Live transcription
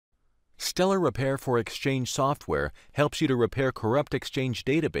Stellar Repair for Exchange software helps you to repair corrupt Exchange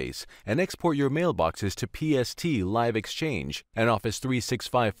database and export your mailboxes to PST, Live Exchange, and Office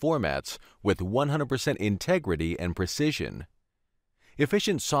 365 formats with 100% integrity and precision.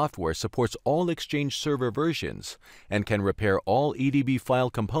 Efficient software supports all Exchange server versions and can repair all EDB file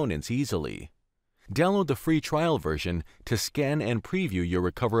components easily. Download the free trial version to scan and preview your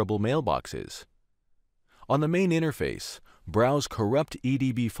recoverable mailboxes. On the main interface, browse Corrupt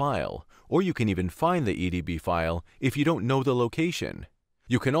EDB File, or you can even find the EDB file if you don't know the location.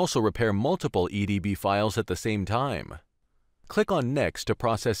 You can also repair multiple EDB files at the same time. Click on Next to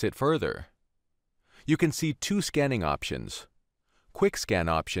process it further. You can see two scanning options. Quick Scan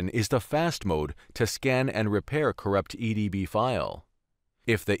option is the fast mode to scan and repair corrupt EDB file.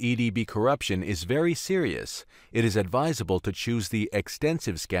 If the EDB corruption is very serious, it is advisable to choose the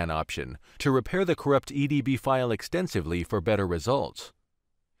Extensive Scan option to repair the corrupt EDB file extensively for better results.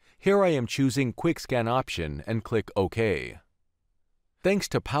 Here I am choosing Quick Scan option and click OK. Thanks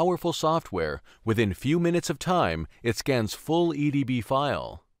to powerful software, within few minutes of time, it scans full EDB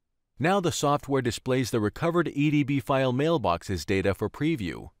file. Now the software displays the recovered EDB file mailboxes data for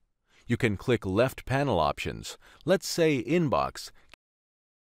preview. You can click left panel options, let's say Inbox,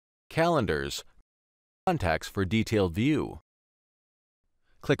 Calendars, Contacts for detailed view.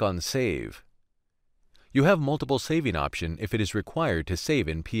 Click on Save. You have multiple saving options if it is required to save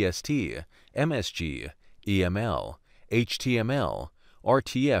in PST, MSG, EML, HTML,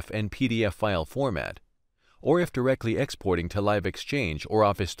 RTF, and PDF file format. Or if directly exporting to Live Exchange or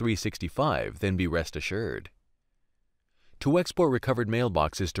Office 365, then be rest assured. To export recovered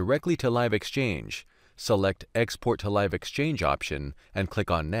mailboxes directly to Live Exchange, select Export to Live Exchange option and click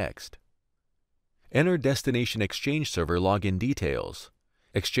on Next. Enter Destination Exchange Server login details,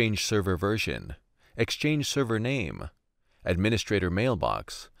 Exchange Server version, Exchange Server name, Administrator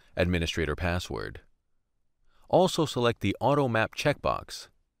mailbox, Administrator password. Also select the Auto Map checkbox.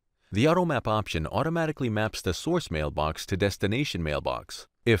 The Auto Map option automatically maps the source mailbox to destination mailbox,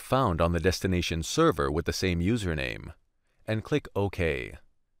 if found on the destination server with the same username, and click OK.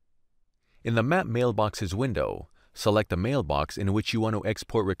 In the Map Mailboxes window, select the mailbox in which you want to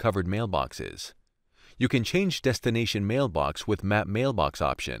export recovered mailboxes. You can change destination mailbox with Map Mailbox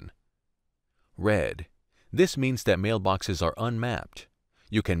option. Red. This means that mailboxes are unmapped.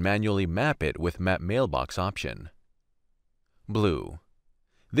 You can manually map it with Map Mailbox option. Blue.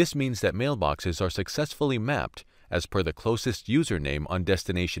 This means that mailboxes are successfully mapped as per the closest username on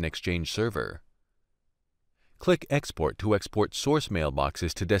Destination Exchange server. Click Export to export source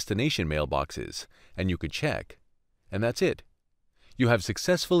mailboxes to destination mailboxes, and you could check. And that's it. You have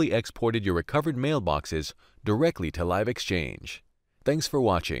successfully exported your recovered mailboxes directly to Live Exchange. Thanks for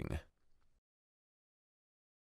watching.